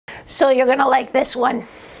So you're gonna like this one.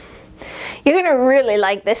 You're gonna really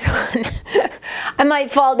like this one. I might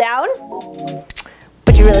fall down,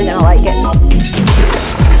 but you're really gonna like it.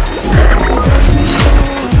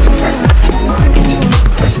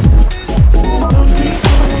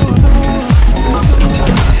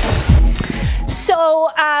 So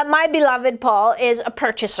my beloved Paul is a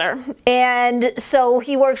purchaser, and so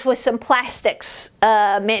he works with some plastics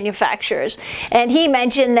manufacturers, and he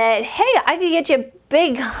mentioned that, hey, I could get you a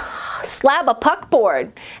big slab of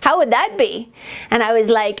puckboard. How would that be? And I was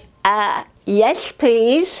like, yes,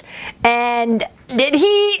 please. And did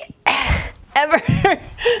he ever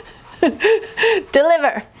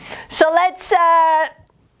deliver? So let's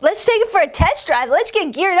take it for a test drive. Let's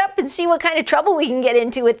get geared up and see what kind of trouble we can get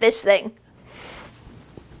into with this thing.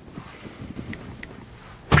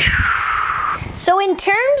 So in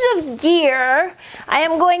terms of gear, I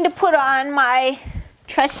am going to put on my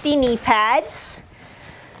trusty knee pads.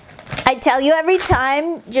 I tell you every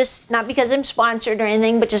time, just not because I'm sponsored or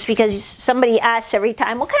anything, but just because somebody asks every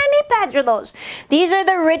time, what kind of knee pads are those? These are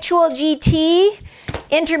the Ritual GT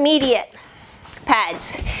Intermediate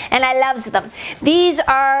pads, and I love them. These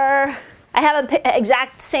are, I have an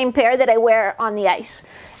exact same pair that I wear on the ice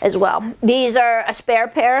as well. These are a spare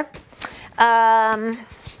pair.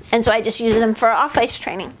 And so I just use them for off-ice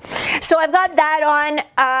training. So I've got that on,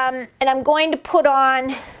 and I'm going to put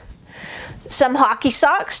on some hockey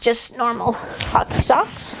socks, just normal hockey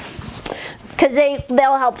socks, because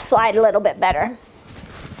they'll help slide a little bit better.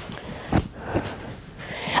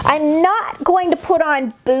 I'm not going to put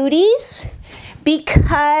on booties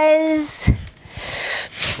because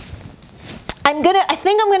I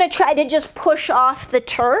think I'm gonna try to just push off the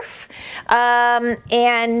turf,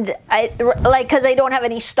 and because I don't have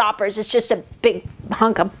any stoppers. It's just a big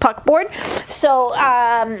hunk of puckboard. So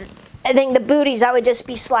I think the booties, I would just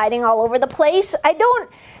be sliding all over the place. I don't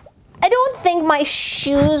think my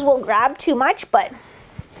shoes will grab too much, but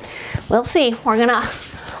we'll see. We're gonna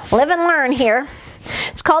live and learn here.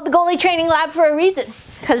 It's called the Goalie Training Lab for a reason,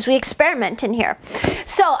 because we experiment in here.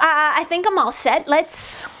 So I think I'm all set.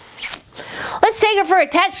 Let's take it for a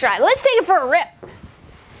test drive. Let's take it for a rip.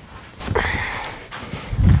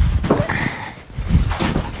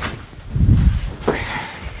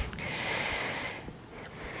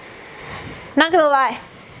 Not gonna lie,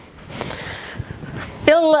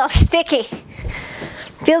 feels a little sticky.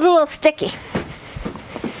 Feels a little sticky.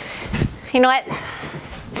 You know what?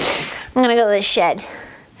 I'm gonna go to the shed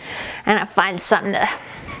and I'll find something to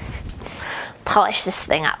polish this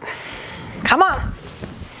thing up. Come on.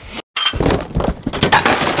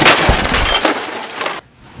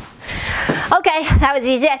 Okay, that was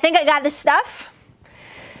easy. I think I got this stuff.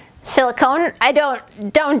 Silicone. I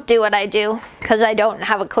don't do what I do because I don't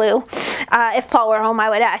have a clue. If Paul were home, I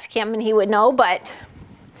would ask him and he would know, but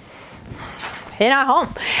he's not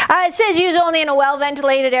home. It says use only in a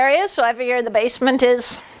well-ventilated area, so I figure the basement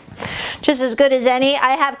is just as good as any.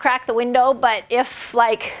 I have cracked the window, but if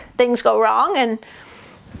like things go wrong, and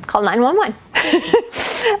call 911.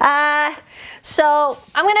 So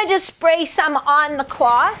I'm gonna just spray some on the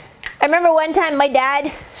cloth. I remember one time my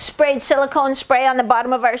dad sprayed silicone spray on the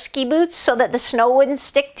bottom of our ski boots so that the snow wouldn't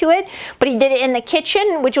stick to it, but he did it in the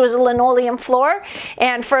kitchen, which was a linoleum floor,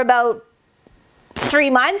 and for about 3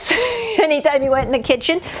 months, anytime you went in the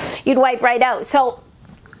kitchen, you'd wipe right out. So,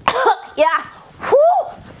 yeah, whoo,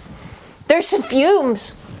 there's some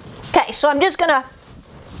fumes. Okay, so I'm just gonna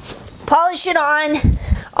polish it on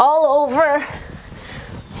all over.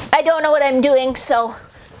 I don't know what I'm doing, so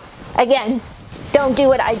again, don't do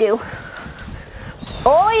what I do.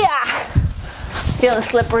 Oh yeah! Feeling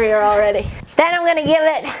slipperier already. Then I'm gonna give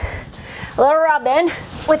it a little rub in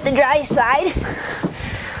with the dry side.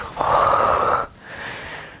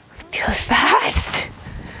 Feels fast.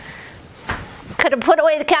 Could have put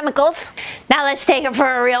away the chemicals. Now let's take it for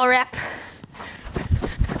a real rip.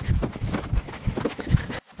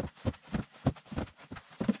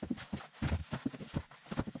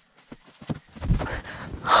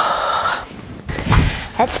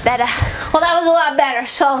 That's better. Well, that was a lot better.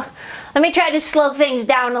 So let me try to slow things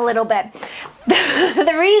down a little bit.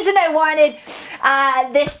 The reason I wanted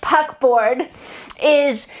this puck board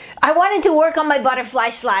is I wanted to work on my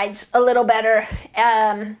butterfly slides a little better,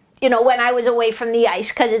 you know, when I was away from the ice,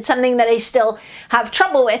 because it's something that I still have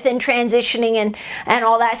trouble with in transitioning and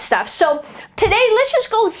all that stuff. So today, let's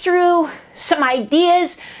just go through some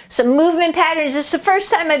ideas, some movement patterns. This is the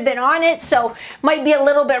first time I've been on it, so might be a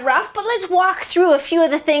little bit rough, but let's walk through a few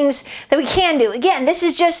of the things that we can do. Again, this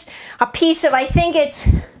is just a piece of, I think it's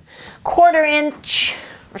 1/4 inch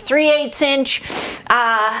or 3/8 inch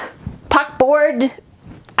puck board.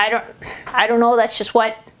 I don't know, that's just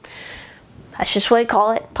what That's just what I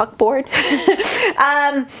call it, puck board.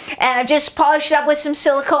 And I've just polished it up with some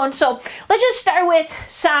silicone. So let's just start with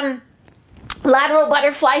some lateral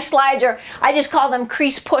butterfly slides, or I just call them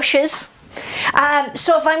crease pushes.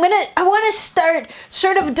 So if I want to start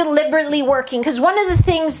sort of deliberately working, because one of the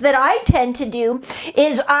things that I tend to do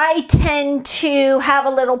is I tend to have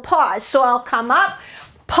a little pause. So I'll come up,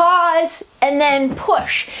 pause, and then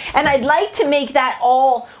push. And I'd like to make that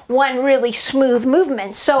all one really smooth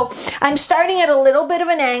movement. So I'm starting at a little bit of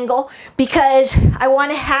an angle because I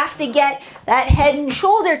want to have to get that head and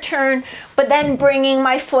shoulder turn, but then bringing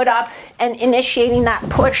my foot up and initiating that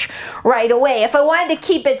push right away. If I wanted to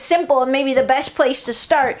keep it simple, and maybe the best place to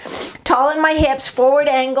start, tall in my hips, forward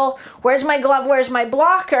angle, where's my glove, where's my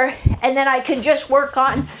blocker, and then I could just work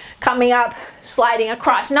on coming up, sliding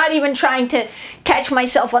across, not even trying to catch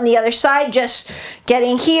myself on the other side, just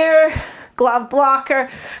getting here, glove, blocker,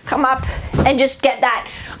 come up, and just get that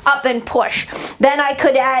up and push. Then I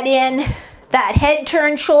could add in that head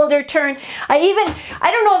turn, shoulder turn. I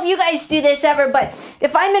don't know if you guys do this ever, but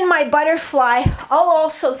if I'm in my butterfly, I'll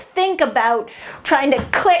also think about trying to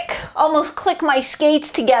almost click my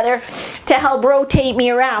skates together to help rotate me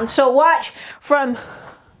around. So watch from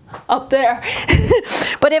up there.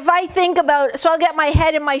 But if I think about, so I'll get my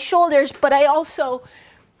head and my shoulders, but I also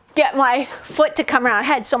get my foot to come around. I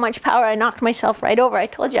had so much power, I knocked myself right over. I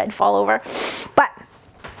told you I'd fall over. But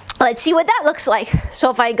let's see what that looks like.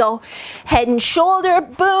 So if I go head and shoulder,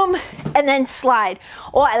 boom, and then slide.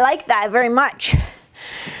 Oh, I like that very much.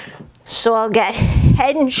 So I'll get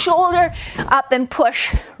head and shoulder, up and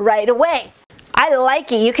push right away. I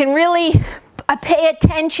like it. You can really pay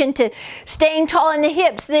attention to staying tall in the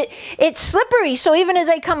hips. That it's slippery, so even as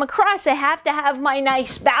I come across, I have to have my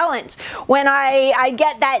nice balance. When I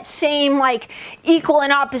get that same like equal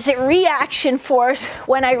and opposite reaction force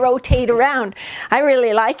when I rotate around. I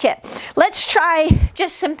really like it. Let's try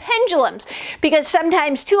just some pendulums, because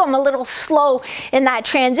sometimes too I'm a little slow in that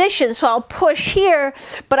transition, so I'll push here,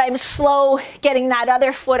 but I'm slow getting that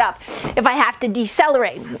other foot up if I have to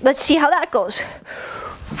decelerate. Let's see how that goes.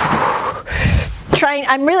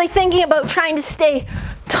 I'm really thinking about trying to stay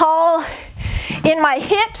tall in my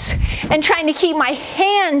hips and trying to keep my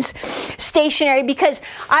hands stationary, because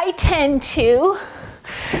I tend to,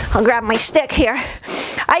 I'll grab my stick here,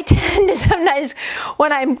 I tend to sometimes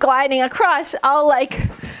when I'm gliding across,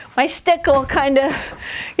 my stick will kind of,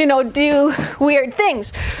 do weird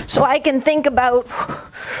things. So I can think about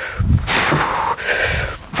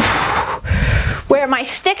where my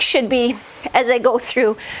stick should be as I go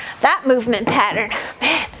through that movement pattern.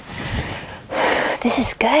 Man, this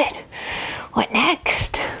is good. What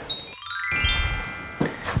next?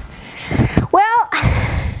 Well,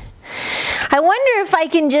 I wonder if I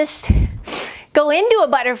can just go into a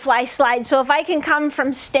butterfly slide. So if I can come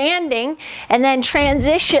from standing and then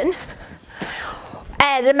transition,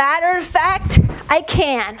 as a matter of fact, I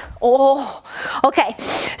can. Oh, okay.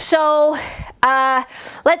 So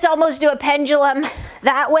let's almost do a pendulum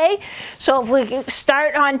that way. So if we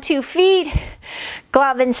start on 2 feet,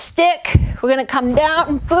 glove and stick, we're gonna come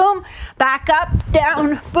down, boom, back up,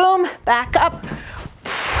 down, boom, back up.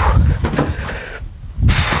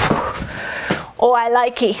 Oh, I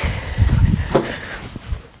like it.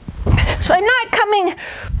 So I'm not coming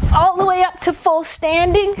all the way up to full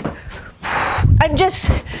standing. I'm just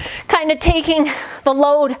kind of taking the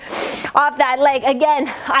load off that leg.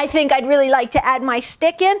 Again, I think I'd really like to add my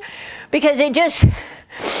stick in, because it just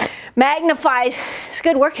magnifies, it's a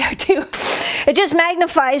good workout too, it just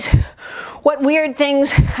magnifies what weird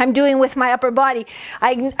things I'm doing with my upper body.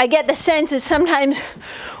 I get the sense that sometimes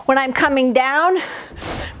when I'm coming down,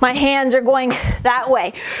 my hands are going that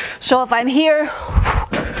way. So if I'm here,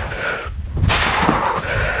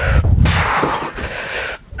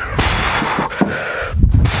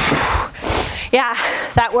 yeah,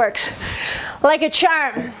 that works like a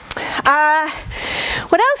charm.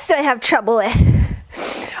 What else do I have trouble with?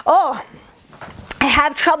 Oh, I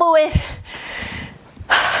have trouble with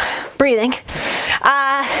breathing.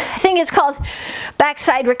 I think it's called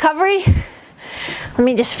backside recovery. Let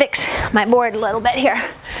me just fix my board a little bit here.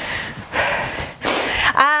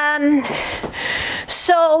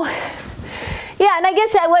 So, yeah, and I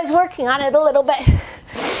guess I was working on it a little bit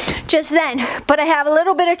just then, but I have a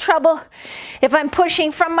little bit of trouble if I'm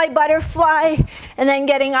pushing from my butterfly and then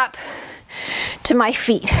getting up to my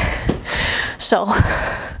feet. So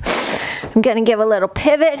I'm gonna give a little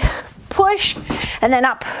pivot, push, and then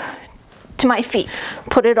up to my feet.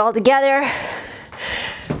 Put it all together,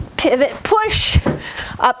 pivot, push,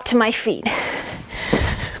 up to my feet.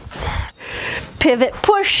 Pivot,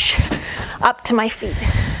 push, up to my feet.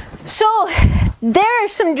 So there are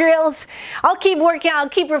some drills. I'll keep working, I'll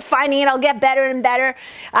keep refining it, I'll get better and better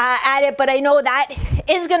at it, but I know that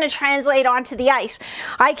is going to translate onto the ice.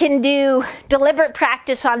 I can do deliberate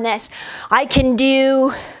practice on this. I can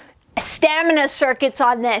do stamina circuits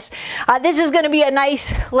on this. This is going to be a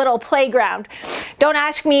nice little playground. Don't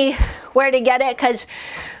ask me where to get it because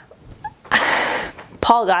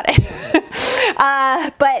Paul got it.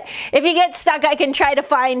 But if you get stuck, I can try to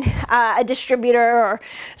find a distributor or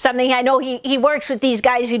something. I know he works with these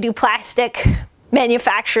guys who do plastic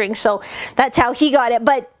manufacturing, so that's how he got it.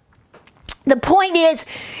 But the point is,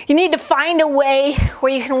 you need to find a way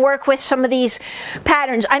where you can work with some of these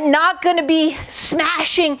patterns. I'm not going to be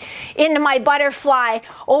smashing into my butterfly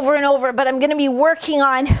over and over, but I'm going to be working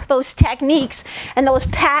on those techniques and those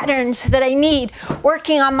patterns that I need,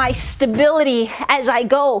 working on my stability as I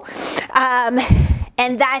go.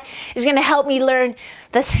 And that is going to help me learn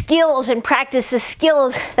the skills and practice the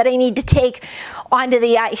skills that I need to take onto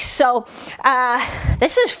the ice. So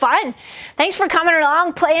this is fun. Thanks for coming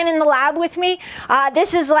along, playing in the lab with me.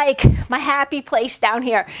 This is like my happy place down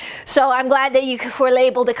here. So I'm glad that you were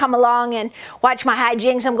able to come along and watch my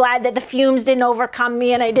hijinks. I'm glad that the fumes didn't overcome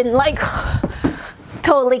me and I didn't like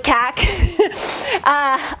totally cack.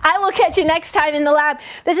 I will catch you next time in the lab.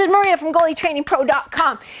 This is Maria from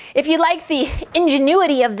GoalieTrainingPro.com. If you like the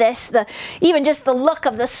ingenuity of this, even just the look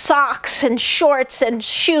of the socks and shorts and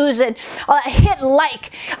shoes and all that, hit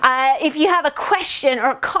like. If you have a question or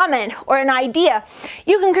a comment or an idea,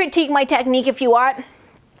 you can critique my technique if you want.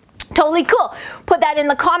 Totally cool. Put that in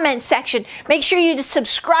the comments section. Make sure you just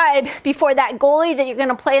subscribe before that goalie that you're going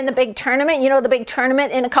to play in the big tournament. You know, the big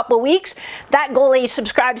tournament in a couple of weeks. That goalie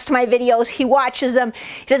subscribes to my videos. He watches them.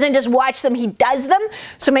 He doesn't just watch them, he does them.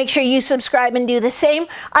 So make sure you subscribe and do the same.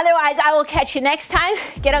 Otherwise, I will catch you next time.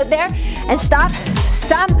 Get out there and stop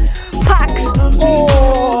some pucks.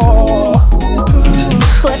 Oh,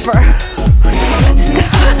 slipper.